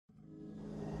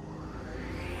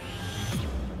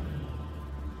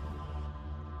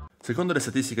Secondo le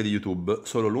statistiche di YouTube,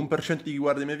 solo l'1% di chi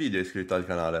guarda i miei video è iscritto al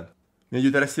canale. Mi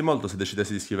aiuteresti molto se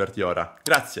decidessi di iscriverti ora.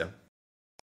 Grazie!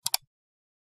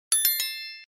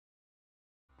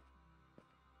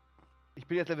 Ich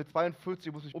bin jetzt Level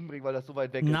 42, muss mich umbringen, weil das so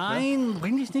weit weg ist. Nein,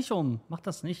 bring dich nicht um. Mach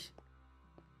das nicht.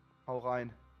 Hau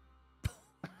rein.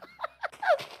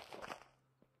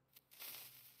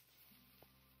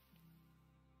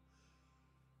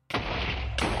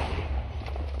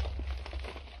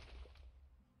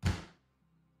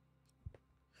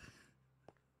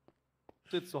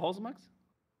 Bist du jetzt zu Hause, Max?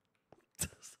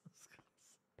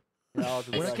 We're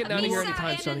not getting out of here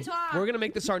anytime, Sonny. We're gonna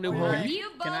make this our new home.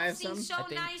 Can I have some? I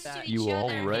think that you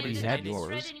already had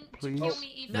yours.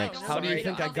 Please. Next. How do you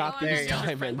think I got these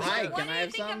diamonds? Hi, can I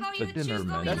have some? The dinner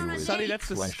menu is Sonny, that's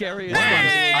the scariest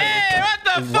Hey, what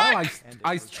the fuck? Well,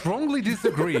 I strongly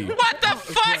disagree. What the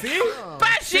fuck?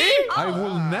 Bashi! I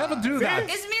will never do that.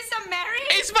 Is Mr. Mary?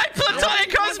 It's my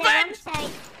platonic husband!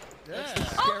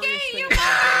 Okay, you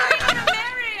are Mary!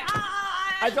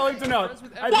 I told him to not.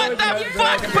 What the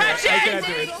fuck, Bashi?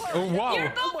 Oh, wow.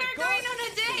 You're both are going on a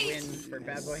date! For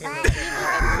bad boy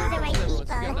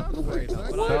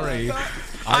Sorry.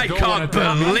 I can't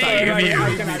believe you!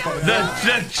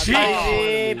 The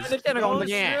cheat!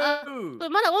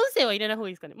 まだ音声は入れない方が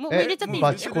いいですかね。もう入れちゃっていい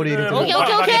バチコリ入れてオッケーオッ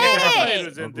ケーオッ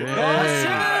ケ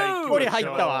ー。これ入っ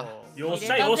たわ。よっ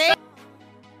しゃよっしゃ。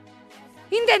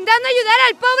 Intentando ayudar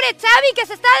al pobre Xavi que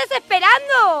se está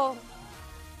desesperando.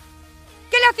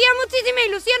 Que le hacía muchísima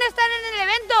ilusión estar en el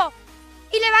evento.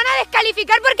 Y le van a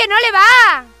descalificar porque no le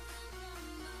va.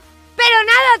 Pero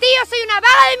nada, tío, soy una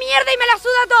vaga de mierda y me la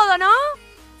suda todo, ¿no?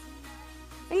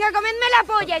 Venga, comedme la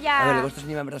polla ya. A ver, vuestro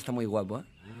señor en verdad está muy guapo, ¿eh?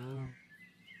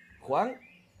 ¿Juan?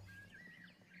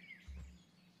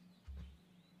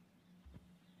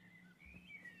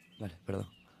 Vale, perdón.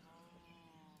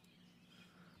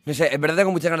 No sé, en verdad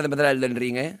tengo muchas ganas de meter el del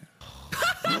ring, ¿eh?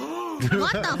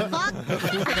 What the fuck?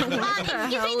 Excuse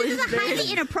me, this is a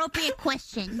highly inappropriate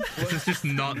question. This is just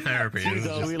not therapy.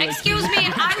 Excuse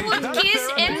me, I would kiss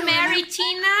and marry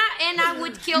Tina and I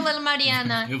would kill El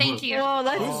Mariana. Thank you. Oh,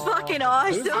 that's fucking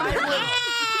awesome.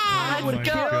 I would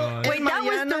kill. Wait, that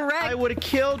was direct. I would have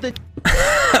killed the.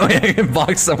 Wait, I can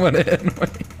box someone in.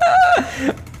 Wait.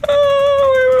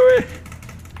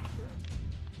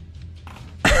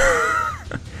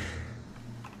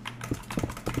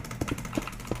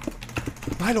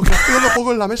 Vale, lo crafteo, lo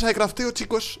pongo en la mesa de crafteo,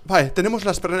 chicos. Vale, tenemos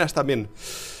las perneras también.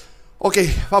 Ok,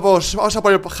 vamos a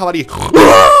por el jabalí.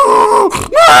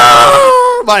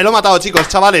 Vale, lo he matado, chicos,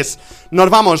 chavales. Nos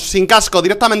vamos, sin casco,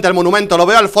 directamente al monumento. Lo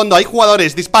veo al fondo, hay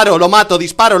jugadores, disparo, lo mato,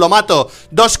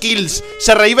 2 kills.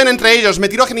 Se reviven entre ellos, me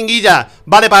tiro jeringuilla.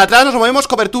 Vale, para atrás nos movemos,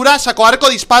 cobertura, saco arco,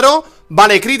 disparo.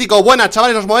 Vale, crítico, buena,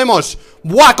 chavales, nos movemos.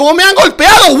 ¡Buah! ¿Cómo me han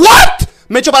golpeado? ¿What?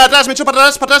 Me echo para atrás,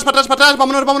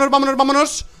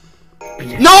 vámonos.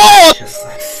 ¡No!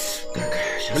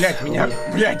 Блять, меня,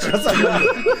 блять, что за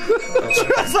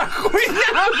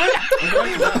хуйня, блять?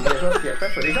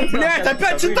 Блять,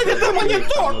 опять что-то не на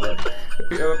монитор!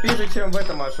 Пиже, чем в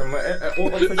этом вашем,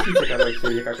 отсосите, короче,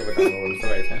 или как вы там его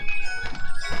называете.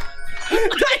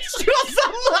 Да что за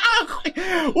нахуй?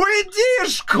 Уйди,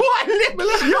 школьник,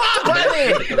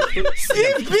 ёбаный!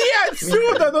 Съеби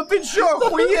отсюда, ну ты чё,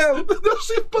 охуел? Надо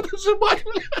шип подожимать,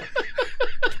 блядь!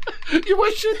 Его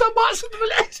еще и дамажит,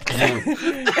 блядь!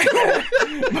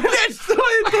 Блядь, что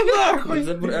это нахуй?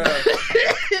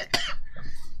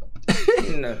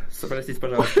 Простите,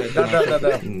 пожалуйста.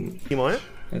 Да.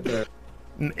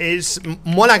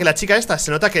 Mola que la chica esta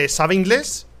se nota que sabe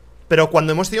inglés. Pero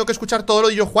cuando hemos tenido que escuchar todo lo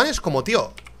de yo, Juan, es como,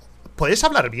 tío, ¿puedes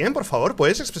hablar bien, por favor?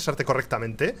 ¿Puedes expresarte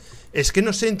correctamente? Es que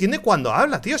no se entiende cuando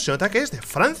habla, tío. Se nota que es de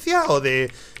Francia o de,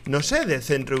 no sé, de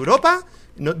Centro Europa.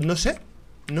 No sé.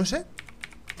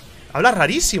 Habla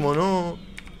rarísimo, ¿no?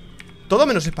 Todo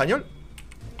menos español.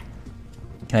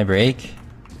 Can I break?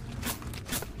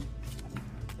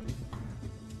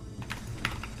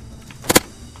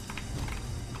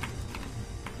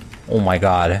 Oh my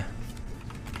god.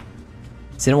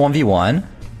 Is it a 1v1?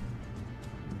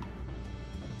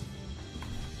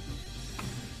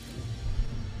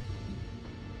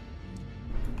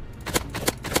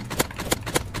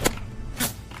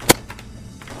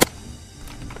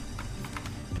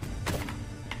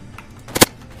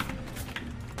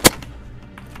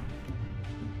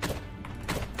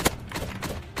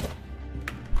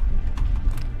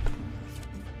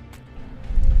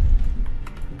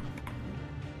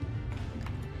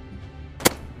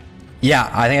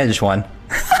 Yeah, I think I just won.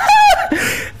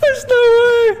 There's no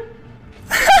way.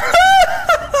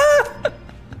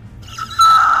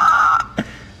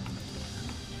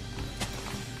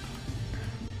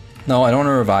 No, I don't want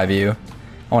to revive you.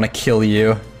 I wanna kill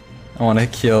you. I wanna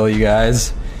kill you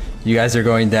guys. You guys are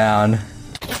going down.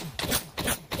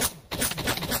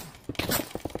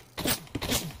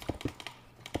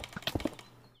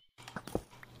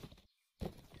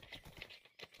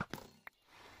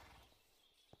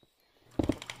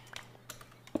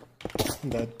 I'm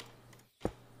dead.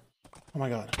 Oh my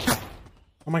god.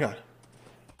 Oh my god.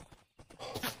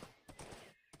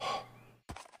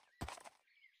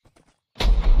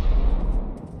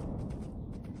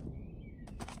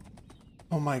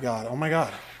 Oh my god. Oh my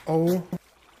god. Oh.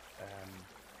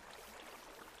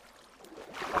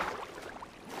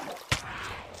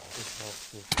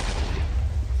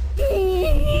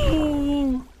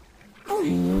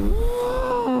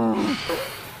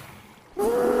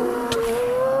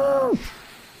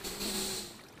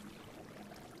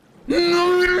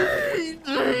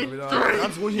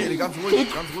 Ganz ruhig, Heli, ganz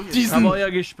ruhig, ganz ruhig. Ich habe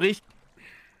euer Gespräch.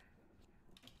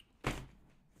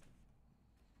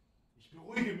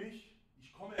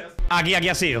 Aquí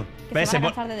ha sido. Que se van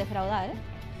a cansar de defraudar, ¿eh?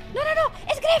 ¡No, no, no!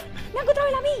 ¡Es Gref! ¡Me ha encontrado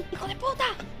él a mí! ¡Hijo de puta!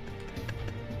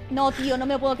 No, tío, no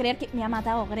me puedo creer que me ha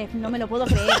matado Gref. No me lo puedo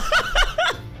creer.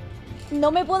 No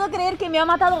me puedo creer que me ha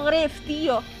matado Gref,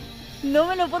 tío. No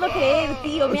me lo puedo creer,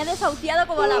 tío. Me ha desahuciado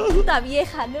como a la puta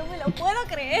vieja. No me lo puedo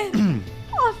creer.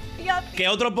 Hostia, tío. ¿Qué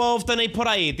otro pop tenéis por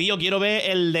ahí, tío? Quiero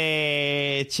ver el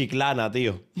de Chiclana,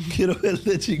 tío. Quiero ver el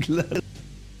de Chiclana.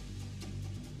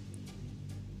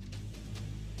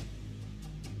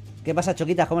 ¿Qué pasa,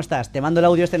 Choquitas? ¿Cómo estás? Te mando el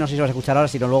audio este, no sé si lo vas a escuchar ahora,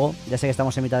 sino luego. Ya sé que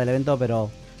estamos en mitad del evento, pero...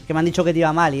 Es que me han dicho que te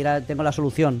iba mal y ahora tengo la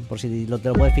solución, por si te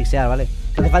lo puedes fixear, ¿vale?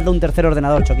 Te hace falta un tercer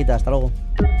ordenador, Choquita. Hasta luego.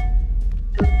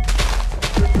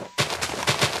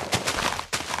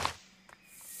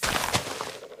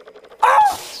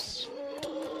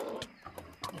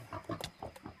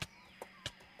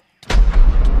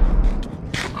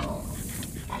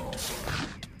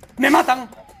 ¡Me matan!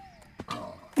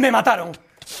 ¡Me mataron!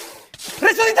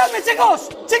 ¡Resucitadme, chicos!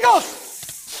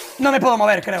 ¡Chicos! No me puedo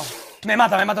mover, creo. Me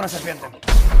mata una serpiente.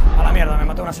 A la mierda, me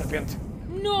mató una serpiente.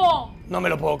 ¡No! No me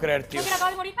lo puedo creer, tío. Creo que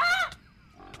acabo de morir. ¡Ah!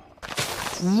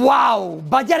 ¡Wow!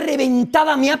 Vaya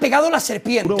reventada me ha pegado la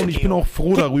serpiente. Und ich bin auch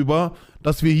froh darüber,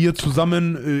 dass wir hier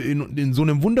zusammen in so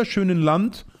einem wunderschönen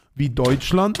Land wie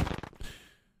Deutschland.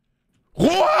 Rot!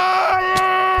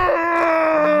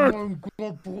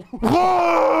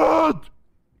 Rot!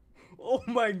 Oh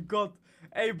mein Gott.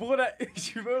 Ey, Bruder,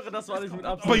 ich schwöre, das war nicht mit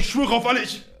Absicht. Aber ich schwöre auf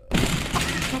alles.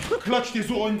 Klatsch dir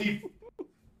so in die...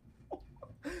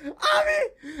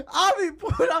 Abi,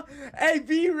 Bruder. Ey,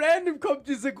 wie random kommt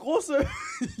diese große...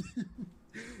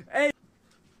 Ey.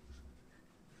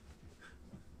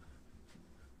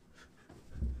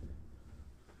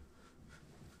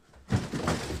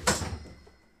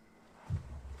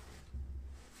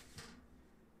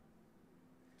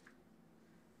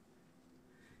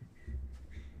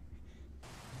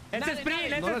 Let's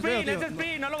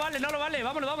sprint, no lo vale,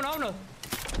 vámonos, vámonos.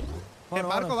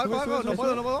 Barco, no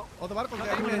puedo. Otro barco, que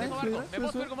ahí viene. ¿Me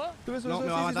puedo subir como? No, me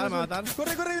va a matar,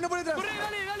 Corre, uno por detrás. Corre,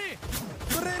 dale.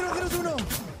 Corre, 101.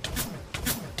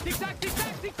 Tic-tac.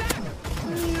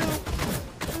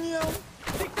 Miau.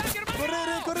 Tic-tac,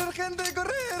 hermano. Correr, gente,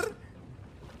 correr.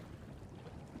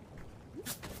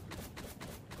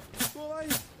 ¿Cómo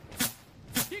vais?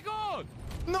 Chicos.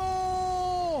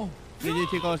 ¡No! GG,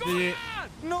 chicos, GG.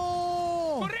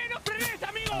 ¡No! ¡Corre, no frenes,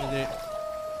 amigo! GG.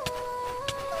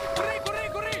 ¡Corre!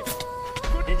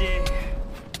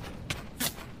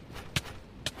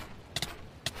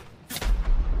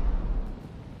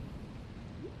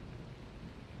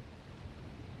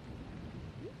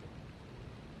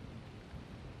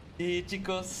 Y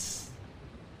chicos.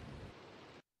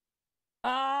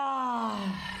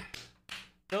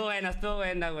 Estuvo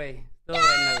buena, güey.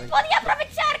 ¡Podía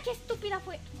aprovechar! ¡Qué estúpida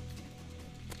fue!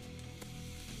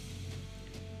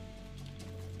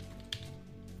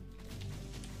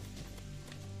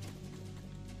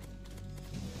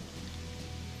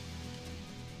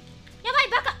 ¡Ya va!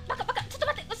 ¡Vaca! ¡Chotto,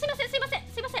 mate! ¡Sí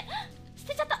me sé!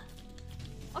 ¡Este chato!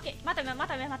 Ok,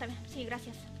 mátame. Sí,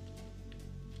 gracias.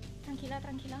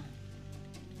 Tranquila.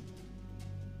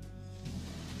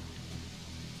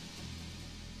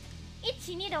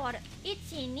 Ichi, ni de waru.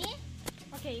 Ichi, ni.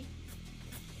 Ok.